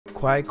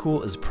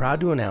QuietCool is proud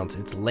to announce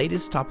its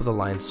latest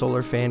top-of-the-line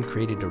solar fan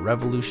created to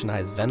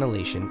revolutionize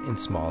ventilation in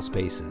small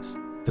spaces.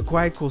 The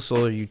QuietCool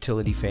solar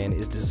utility fan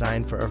is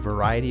designed for a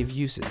variety of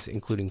uses,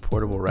 including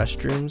portable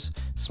restrooms,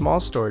 small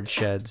storage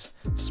sheds,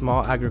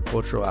 small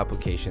agricultural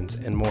applications,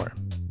 and more.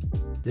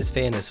 This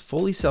fan is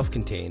fully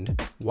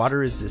self-contained,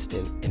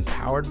 water-resistant, and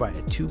powered by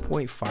a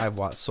 2.5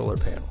 watt solar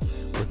panel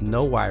with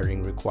no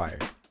wiring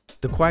required.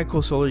 The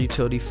QuietCool solar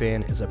utility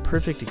fan is a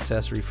perfect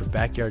accessory for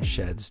backyard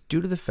sheds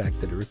due to the fact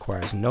that it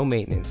requires no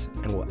maintenance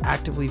and will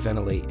actively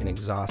ventilate and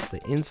exhaust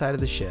the inside of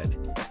the shed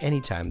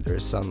anytime there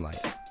is sunlight.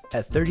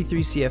 At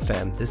 33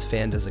 CFM, this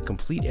fan does a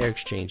complete air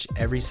exchange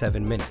every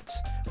 7 minutes,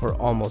 or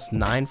almost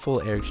 9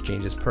 full air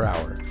exchanges per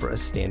hour for a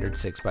standard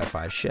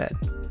 6x5 shed.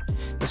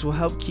 This will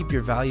help keep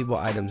your valuable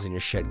items in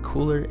your shed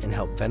cooler and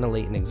help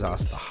ventilate and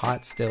exhaust the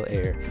hot, stale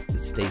air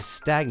that stays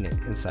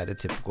stagnant inside a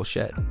typical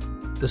shed.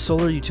 The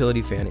solar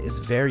utility fan is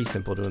very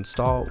simple to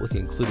install with the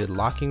included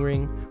locking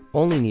ring,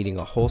 only needing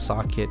a hole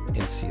socket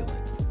and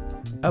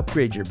sealant.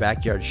 Upgrade your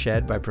backyard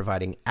shed by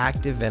providing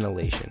active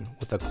ventilation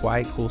with a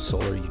QuietCool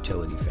solar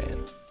utility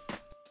fan.